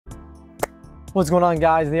What's going on,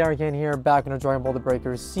 guys? The Ironcane here, back in a Dragon Ball The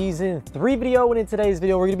Breakers Season 3 video, and in today's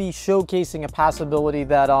video we're going to be showcasing a pass ability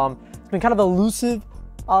that it's been kind of elusive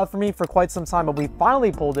for me for quite some time, but we finally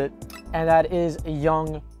pulled it, and that is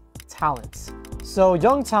Young Talent. So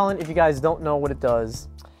Young Talent, if you guys don't know what it does,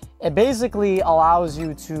 it basically allows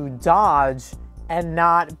you to dodge and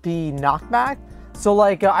not be knocked back. So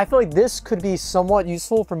like I feel like this could be somewhat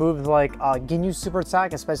useful for moves like Ginyu super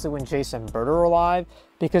attack, especially when Jace and Bird are alive,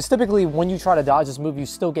 because typically when you try to dodge this move you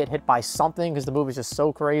still get hit by something because the move is just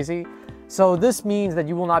so crazy. So this means that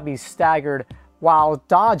you will not be staggered while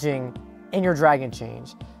dodging in your Dragon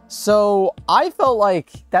Change. So I felt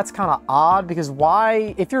like that's kind of odd, because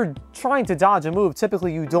why, if you're trying to dodge a move,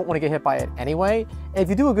 typically you don't want to get hit by it anyway. If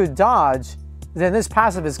you do a good dodge, then this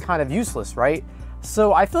passive is kind of useless, right?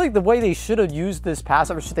 So I feel like the way they should have used this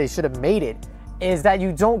passive, or they should have made it, is that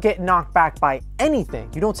you don't get knocked back by anything.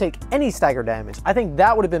 You don't take any stagger damage. I think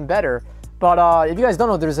that would have been better. But if you guys don't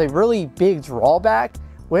know, there's a really big drawback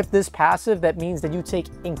with this passive that means that you take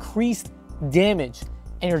increased damage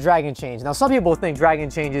in your Dragon Change. Now, some people think Dragon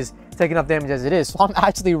Changes take enough damage as it is, so I'm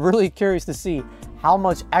actually really curious to see how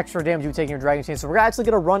much extra damage you take in your Dragon Change. So we're actually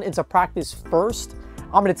going to run into practice first.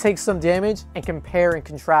 I'm going to take some damage and compare and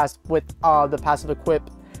contrast with the passive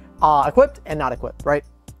equipped and not equipped, right?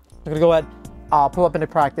 I'm going to go ahead, pull up into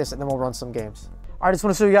practice, and then we'll run some games. All right, I just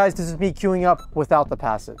want to show you guys, this is me queuing up without the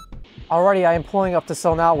passive. Alrighty, I am pulling up to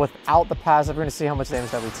sell now without the passive. We're going to see how much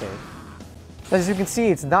damage that we take. As you can see,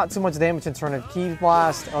 it's not too much damage in turn of Ki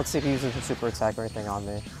Blast. Let's see if he uses a super attack or anything on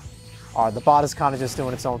me. Alright, the bot is kind of just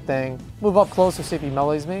doing its own thing. Move up closer, see if he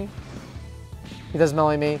melees me. He does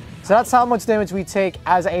melee me. So that's how much damage we take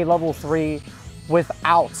as a level 3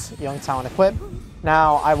 without Young Talent equipped.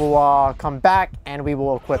 Now I will come back and we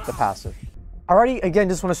will equip the passive. Alrighty, again,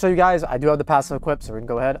 just want to show you guys, I do have the passive equipped, so we can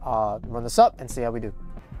go ahead, run this up and see how we do.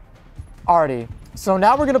 Alrighty, so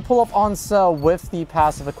now we're going to pull up on sale with the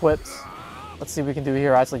passive equipped. Let's see what we can do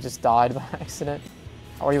here. I actually just died by accident.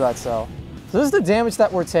 How are you at, Cell? So this is the damage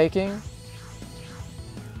that we're taking.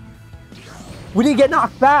 We didn't get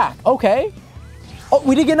knocked back. Okay. Oh,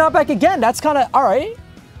 we did get knocked back again. That's kind of all right.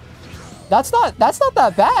 That's not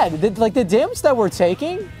that bad. Like the damage that we're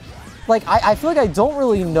taking, like I feel like I don't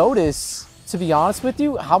really notice, to be honest with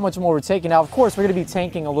you, how much more we're taking. Now, of course, we're gonna be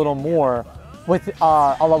tanking a little more with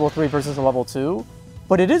a level 3 versus a level 2,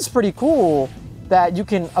 but it is pretty cool that you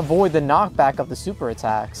can avoid the knockback of the super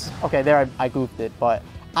attacks. Okay, there I goofed it, but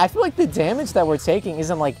I feel like the damage that we're taking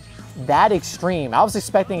isn't like that extreme. I was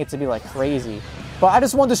expecting it to be like crazy. But I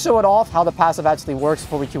just wanted to show it off, how the passive actually works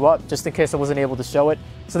before we queue up, just in case I wasn't able to show it.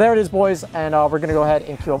 So there it is, boys, and we're going to go ahead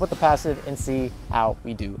and queue up with the passive and see how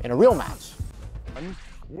we do in a real match.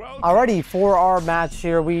 Alrighty, for our match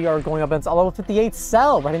here, we are going up into level 58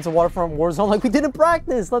 Cell, right into Waterfront Warzone like we did in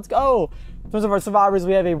practice. Let's go! In terms of our survivors,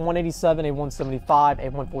 we have a 187, a 175, a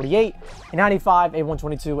 148, a 95, a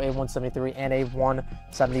 122, a 173, and a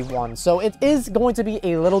 171. So it is going to be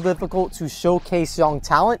a little difficult to showcase Young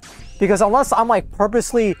Talent, because unless I'm like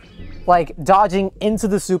purposely like dodging into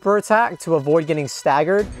the super attack to avoid getting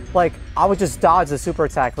staggered, like I would just dodge the super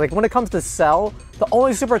attack. Like when it comes to Cell, the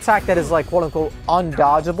only super attack that is like quote unquote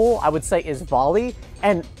undodgeable, I would say, is Volley.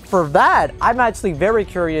 And for that, I'm actually very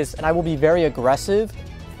curious, and I will be very aggressive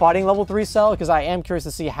fighting level 3 Cell, because I am curious to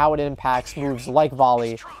see how it impacts moves like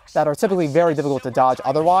Volley that are typically very difficult to dodge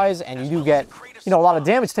otherwise, and you do get, you know, a lot of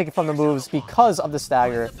damage taken from the moves because of the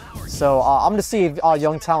stagger. So I'm going to see if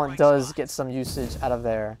Young Talent does get some usage out of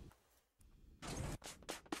there.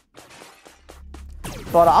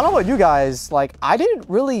 But I don't know about you guys, like I didn't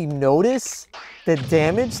really notice the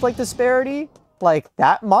damage like disparity like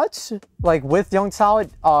that much, like with Young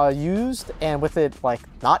Talent used and with it like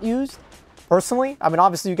not used. Personally, I mean,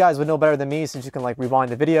 obviously you guys would know better than me since you can like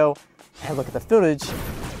rewind the video and look at the footage.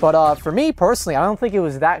 But for me personally, I don't think it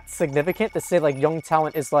was that significant to say like Young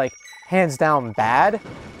Talent is like hands down bad.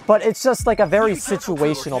 But it's just like a very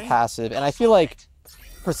situational passive. And I feel like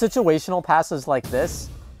for situational passives like this,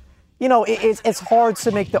 you know, it's hard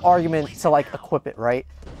to make the argument to like equip it, right?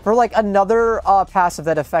 For like another passive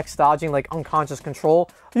that affects dodging, like Unconscious Control,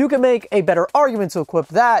 you can make a better argument to equip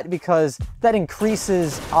that, because that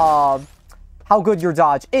increases how good your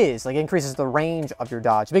dodge is. Like, it increases the range of your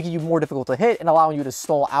dodge, making you more difficult to hit and allowing you to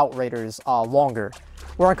stall out raiders longer.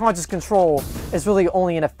 Where Unconscious Control is really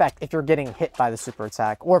only in effect if you're getting hit by the super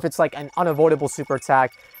attack, or if it's like an unavoidable super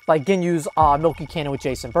attack, like Ginyu's Milky Cannon with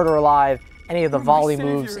Jace and Bird are alive, any of the Volley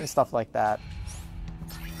moves and stuff like that.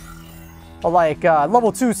 But like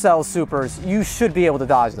level 2 Cell supers, you should be able to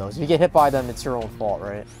dodge those. If you get hit by them, it's your own fault,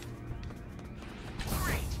 right?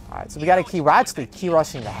 Alright, so we got a key. We're actually key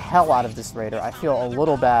rushing the hell out of this raider. I feel a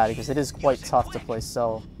little bad because it is quite tough to play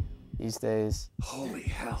Cell these days. Holy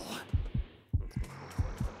hell.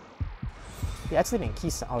 He actually didn't key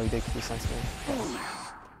sense. Oh, he did key sense me.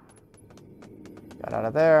 Got out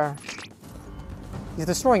of there. He's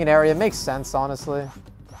destroying an area. It makes sense, honestly.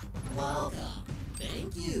 Welcome.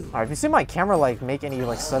 Thank you. Alright, if you see my camera like make any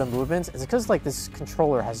like sudden movements, it's because like this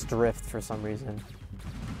controller has drift for some reason.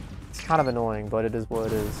 It's kind of annoying, but it is what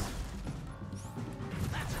it is.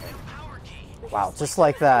 Wow, just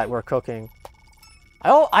like that, we're cooking.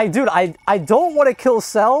 Dude, I don't want to kill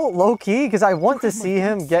Cell low-key because I want to see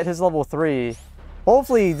him get his level 3.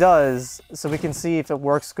 Hopefully he does, so we can see if it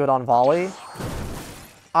works good on Volley.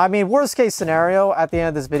 I mean, worst case scenario, at the end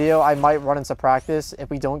of this video, I might run into practice if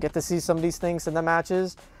we don't get to see some of these things in the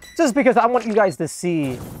matches. Just because I want you guys to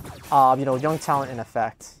see, you know, young talent in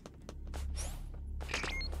effect.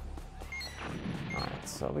 Alright,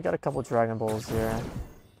 so we got a couple Dragon Balls here.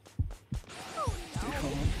 Stay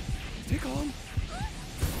calm. Stay calm.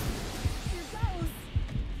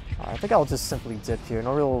 I think I'll just simply dip here.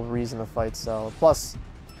 No real reason to fight Cell. Plus,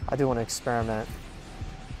 I do want to experiment.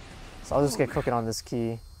 So I'll just get cooking on this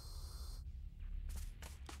key.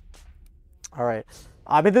 Alright.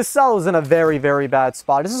 I mean, this Cell is in a very, very bad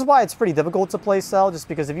spot. This is why it's pretty difficult to play Cell, just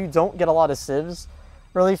because if you don't get a lot of civs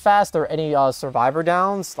really fast or any survivor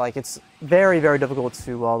downs, like, it's very, very difficult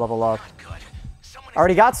to level up. I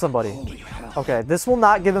already got somebody. Okay, this will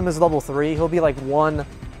not give him his level 3. He'll be like one,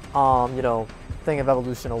 you know, thing of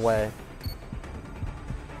evolution away.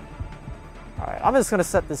 Alright, I'm just gonna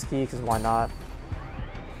set this key, because why not?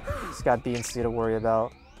 Just got B and C to worry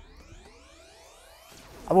about.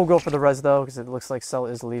 I will go for the res though, because it looks like Cell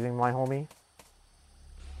is leaving my homie.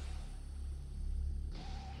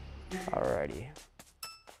 Alrighty.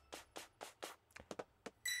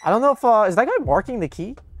 I don't know if, is that guy marking the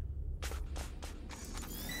key?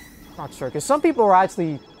 Not sure, because some people are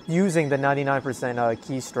actually using the 99%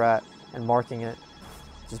 key strat and marking it,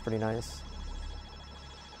 which is pretty nice.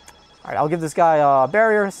 Alright, I'll give this guy a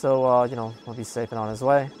barrier, so, you know, he'll be safe and on his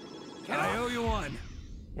way. I owe you one.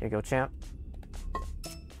 Here you go, champ.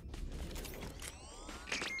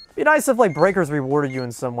 Be nice if, like, Breakers rewarded you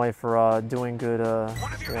in some way for, doing good,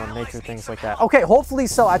 you know, nature things like that. Okay, hopefully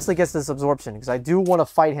Cell actually gets this absorption, because I do want to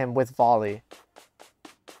fight him with Volley.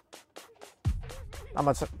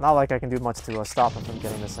 Not like I can do much to stop him from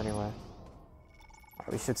getting this anyway.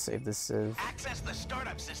 We should save this civ.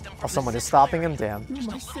 Oh, someone is stopping him? Damn.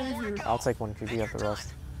 I'll take one PB, you have the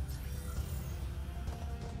rest.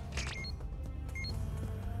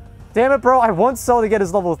 Damn it, bro. I want Cell to get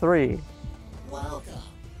his level 3. Welcome.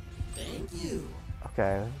 Thank you.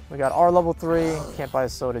 Okay, we got our level 3. Can't buy a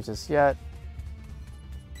soda just yet.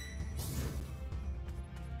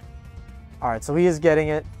 Alright, so he is getting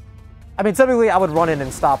it. I mean, typically I would run in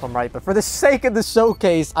and stop him, right? But for the sake of the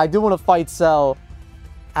showcase, I do want to fight Cell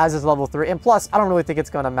as his level 3. And plus, I don't really think it's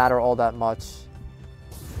going to matter all that much.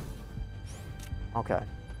 Okay.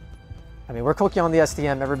 I mean, we're cooking on the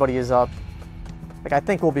STM. Everybody is up. Like, I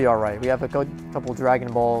think we'll be alright. We have a couple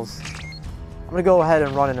Dragon Balls. I'm going to go ahead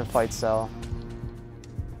and run in and fight Cell.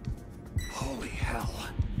 Holy hell.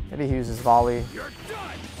 Maybe he uses Volley. You're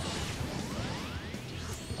done.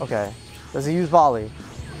 Okay. Does he use Volley?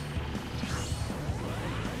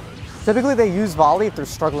 Typically, they use Volley if they're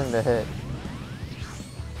struggling to hit.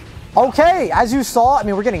 Okay, as you saw, I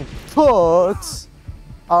mean, we're getting cooked.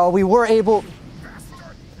 We were able...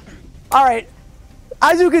 Alright,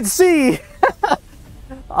 as you can see,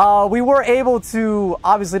 we were able to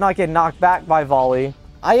obviously not get knocked back by Volley.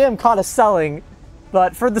 I am kind of selling,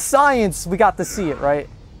 but for the science, we got to see it, right?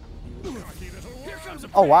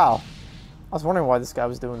 Oh, wow. I was wondering why this guy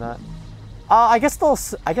was doing that. I guess I'll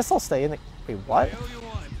stay in the... Wait, what?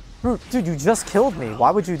 Dude, you just killed me.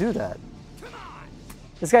 Why would you do that?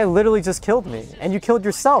 This guy literally just killed me, and you killed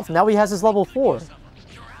yourself. Now he has his level 4.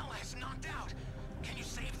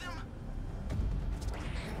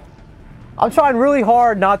 I'm trying really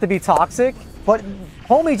hard not to be toxic, but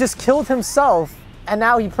homie just killed himself, and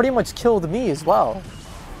now he pretty much killed me as well.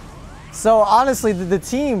 So honestly, the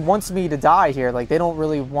team wants me to die here. Like, they don't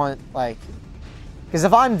really want, like... Because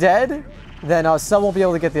if I'm dead, then Cell won't be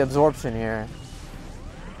able to get the absorption here.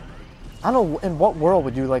 I don't know, in what world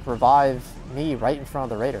would you, like, revive me right in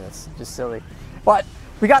front of the Raider? That's just silly. But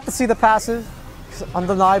we got to see the passive.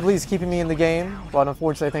 Undeniably, he's keeping me in the game. But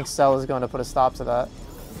unfortunately, I think Cell is going to put a stop to that.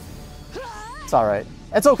 It's alright.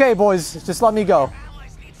 It's okay, boys. Just let me go.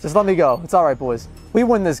 Just let me go. It's alright, boys. We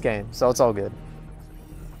win this game, so it's all good.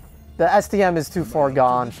 The STM is too far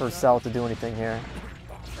gone for Cell to do anything here.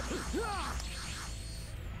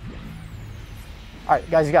 Alright,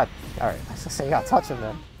 guys, you got... Alright, I was gonna say you gotta touch him,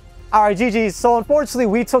 man. Alright, GG. So, unfortunately,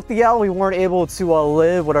 we took the L. We weren't able to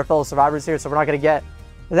live with our fellow survivors here, so we're not gonna get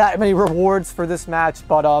that many rewards for this match.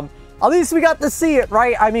 But, at least we got to see it,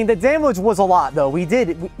 right? I mean, the damage was a lot, though. We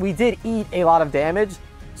did eat a lot of damage.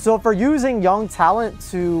 So, if we're using young talent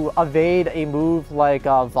to evade a move like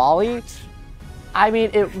Volley, I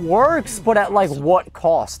mean, it works, but at, like, what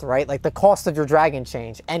cost, right? Like, the cost of your dragon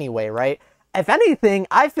change anyway, right? If anything,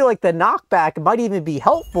 I feel like the knockback might even be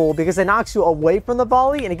helpful because it knocks you away from the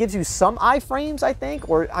Volley and it gives you some iframes, I think.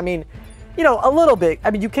 Or, I mean, you know, a little bit.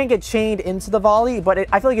 I mean, you can't get chained into the Volley, but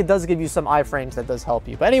I feel like it does give you some iframes that does help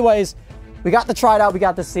you. But anyways, we got to try it out. We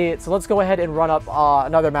got to see it. So let's go ahead and run up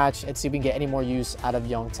another match and see if we can get any more use out of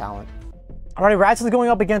young talent. Alright, we're actually going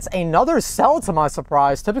up against another Cell to my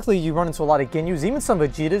surprise. Typically, you run into a lot of Ginyus, even some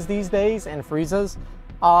Vegetas these days, and Friezas.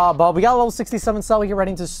 But we got a level 67 Cell here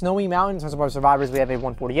heading to Snowy Mountain. In terms of our survivors, we have a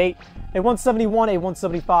 148, a 171, a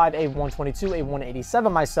 175, a 122, a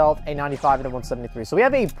 187 myself, a 95, and a 173. So we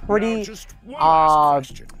have a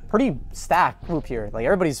pretty stacked group here. Like,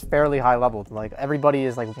 everybody's fairly high leveled. Like, everybody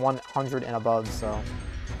is like 100 and above, so...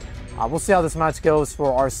 we'll see how this match goes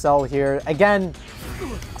for our Cell here. Again,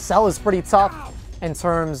 Cell is pretty tough in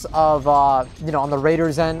terms of, you know, on the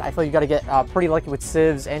Raiders end. I feel you got to get pretty lucky with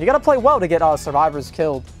civs, and you got to play well to get survivors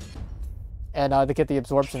killed and to get the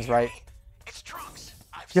absorptions right.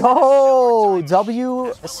 Yo,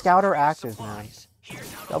 W Scouter active, man.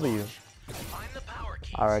 W.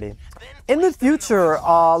 Alrighty. In the future,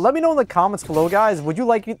 let me know in the comments below, guys. Would you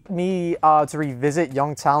like me to revisit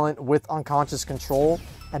young talent with unconscious control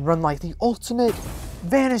and run like the ultimate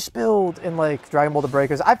Vanish build in like Dragon Ball The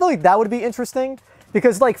Breakers? I feel like that would be interesting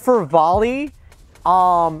because, like, for Volley,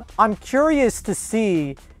 I'm curious to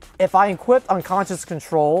see if I equipped unconscious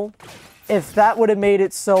control, if that would have made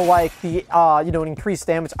it so like the you know, increased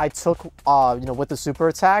damage I took you know, with the super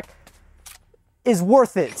attack is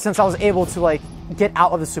worth it, since I was able to like get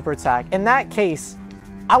out of the super attack. In that case,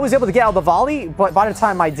 I was able to get out of the Volley, but by the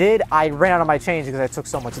time I did, I ran out of my change because I took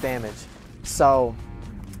so much damage. So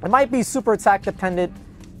it might be super attack dependent.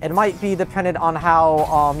 It might be dependent on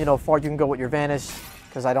how, you know, far you can go with your Vanish,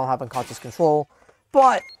 because I don't have unconscious control.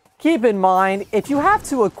 But keep in mind, if you have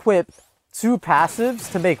to equip 2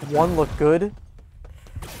 passives to make one look good,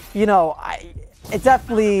 you know, it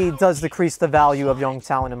definitely does decrease the value of young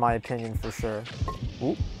talent, in my opinion, for sure.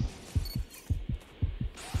 Ooh.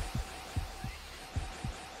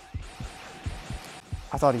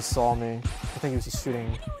 I thought he saw me. I think he was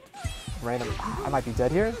shooting random. I might be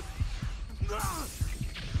dead here.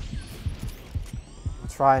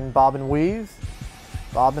 Try and bob and weave.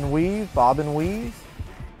 Bob and weave, bob and weave.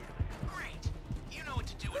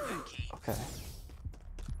 Okay.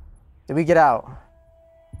 Did we get out?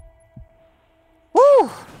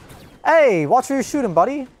 Woo! Hey, watch where you're shooting,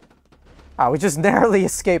 buddy. We just narrowly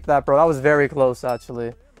escaped that, bro. That was very close,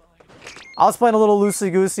 actually. I was playing a little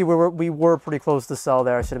loosey-goosey. We were pretty close to Cell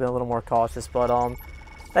there. I should have been a little more cautious, but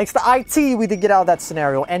thanks to IT, we did get out of that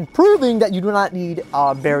scenario, and proving that you do not need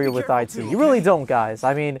barrier with IT. You really don't, guys.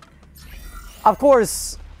 I mean, of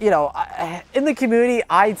course, you know, in the community,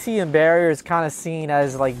 IT and barrier is kind of seen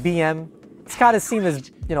as like BM. It's kind of seen as,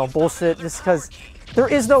 you know, bullshit, just because there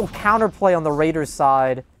is no counterplay on the Raiders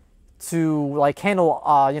side to like handle,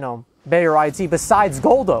 you know, barrier IT besides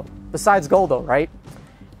Guldo. Besides Guldo, right?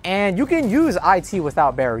 And you can use IT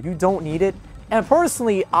without barrier. You don't need it. And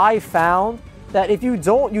personally, I found that if you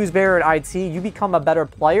don't use barrier and IT, you become a better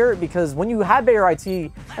player, because when you have barrier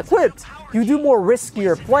IT equipped, you do more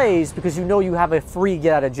riskier plays because you know you have a free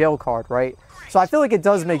get out of jail card, right? So I feel like it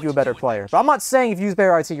does make you a better player. But I'm not saying if you use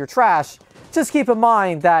barrier IT, you're trash. Just keep in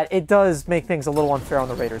mind that it does make things a little unfair on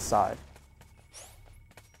the Raiders side.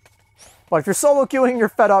 But if you're solo queuing, you're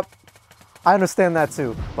fed up, I understand that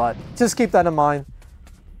too. But just keep that in mind.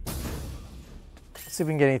 Let's see if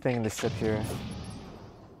we can get anything in the ship here.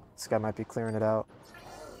 This guy might be clearing it out.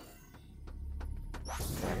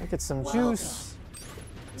 Okay, get some juice.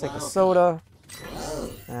 Take a soda.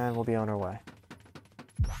 And we'll be on our way.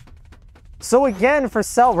 So again, for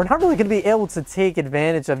Cell, we're not really going to be able to take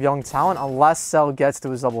advantage of young talent unless Cell gets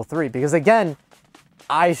to his level 3. Because again,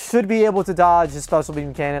 I should be able to dodge his special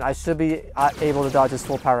beam cannon. I should be able to dodge his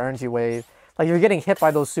full power energy wave. Like, you're getting hit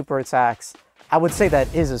by those super attacks. I would say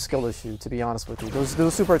that is a skill issue, to be honest with you.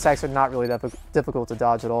 Those super attacks are not really that difficult to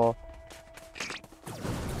dodge at all.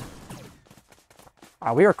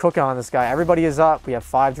 We are cooking on this guy. Everybody is up. We have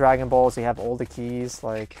 5 Dragon Balls. We have all the keys.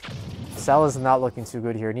 Like, Cell is not looking too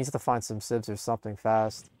good here. He needs to find some civs or something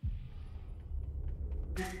fast.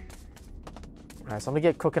 Alright, so I'm going to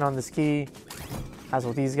get cooking on this key. As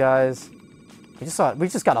with these guys. We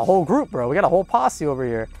just got a whole group, bro. We got a whole posse over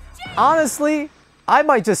here. Honestly, I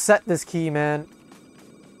might just set this key, man.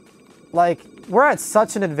 Like, we're at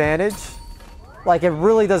such an advantage. Like, it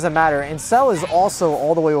really doesn't matter. And Cell is also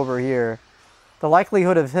all the way over here. The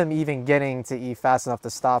likelihood of him even getting to E fast enough to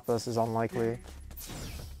stop us is unlikely.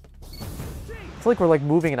 I feel like we're like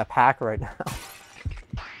moving in a pack right now.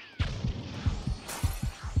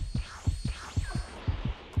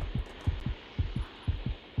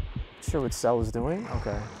 Sure what Cell is doing?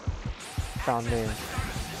 Okay. Found me.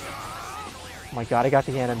 Oh my god, I got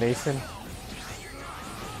the animation.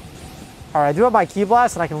 Alright, I do have my Ki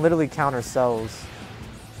Blast and I can literally counter Cells.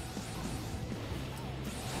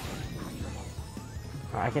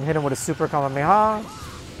 Alright, I can hit him with a Super Kamehameha.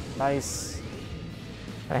 Nice.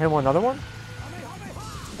 Can I hit him with another one?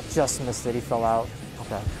 Just missed it, he fell out.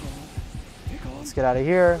 Okay. Let's get out of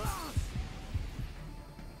here.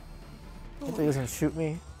 Hopefully he doesn't shoot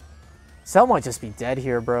me. Cell might just be dead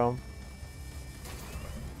here, bro.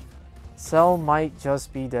 Cell might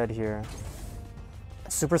just be dead here.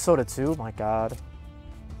 Super Soda too? My god.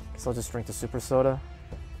 Guess I'll just drink the Super Soda.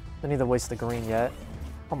 Don't need to waste the green yet.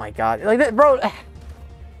 Oh my god. Like that, bro.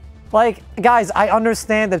 Like, guys, I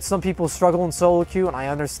understand that some people struggle in solo queue, and I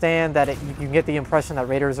understand that you can get the impression that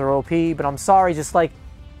Raiders are OP, but I'm sorry, just like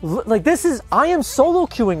this is, I am solo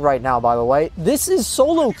queuing right now, by the way. This is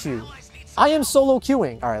solo queue. I am solo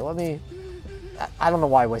queuing. All right, let me, I don't know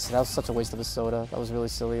why I wasted. That was such a waste of a soda. That was really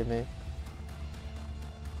silly of me.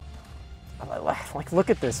 Like, look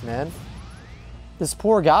at this, man. This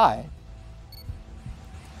poor guy.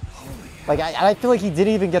 Like, I feel like he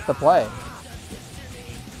didn't even get the play.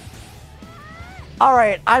 All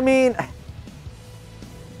right, I mean,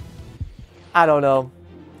 I don't know.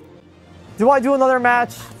 Do I do another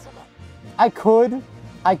match? I could.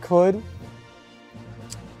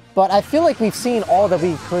 But I feel like we've seen all that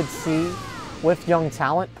we could see with young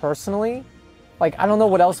talent, personally. Like, I don't know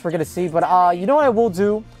what else we're gonna see, but you know what I will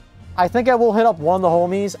do? I think I will hit up one of the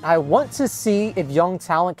homies. I want to see if young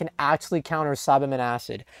talent can actually counter Cyberman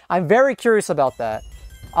Acid. I'm very curious about that.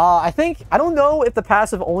 I don't know if the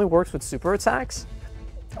passive only works with super attacks.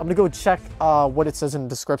 I'm gonna go check what it says in the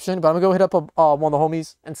description, but I'm gonna go hit up one of the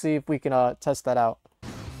homies and see if we can test that out.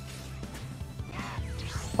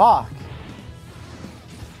 Fuck.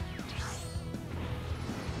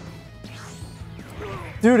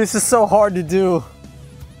 Dude, this is so hard to do.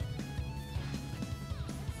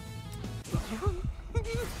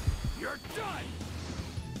 You're done.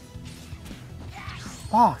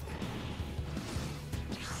 Fuck.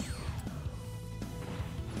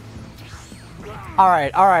 All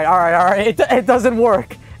right. It doesn't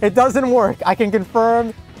work. It doesn't work. I can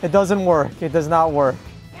confirm it doesn't work. It does not work.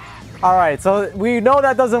 All right, so we know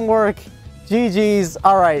that doesn't work. GG's.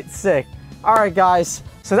 All right, sick. All right, guys.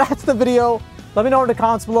 So that's the video. Let me know in the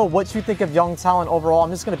comments below what you think of young talent overall.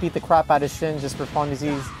 I'm just gonna beat the crap out of Shin just for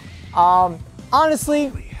funsies.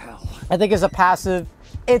 Honestly, I think as a passive,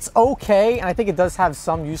 it's okay, and I think it does have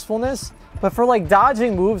some usefulness. But for like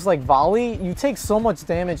dodging moves like Volley, you take so much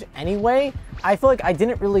damage anyway. I feel like I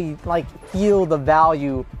didn't really like feel the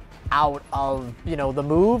value out of, you know, the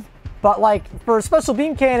move. But like for Special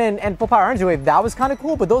Beam Cannon and Full Power Energy Wave, that was kind of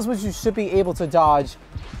cool. But those moves you should be able to dodge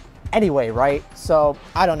anyway, right? So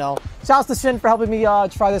I don't know. Shouts to Shin for helping me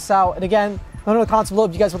try this out. And again, let me know in the comments below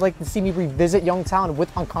if you guys would like to see me revisit young talent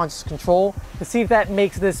with unconscious control to see if that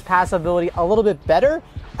makes this pass ability a little bit better.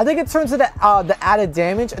 I think in terms of the added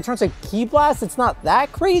damage, in terms of Ki Blast, it's not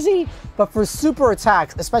that crazy. But for super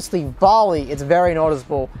attacks, especially Volley, it's very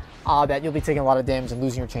noticeable that you'll be taking a lot of damage and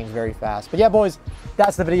losing your change very fast. But yeah, boys,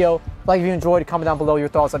 that's the video. Like if you enjoyed, comment down below your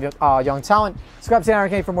thoughts of young talent. Subscribe to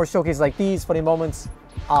Ironcane for more showcases like these, funny moments,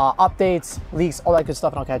 updates, leaks, all that good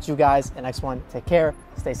stuff. And I'll catch you guys in the next one. Take care,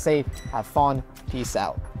 stay safe, have fun, peace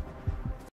out.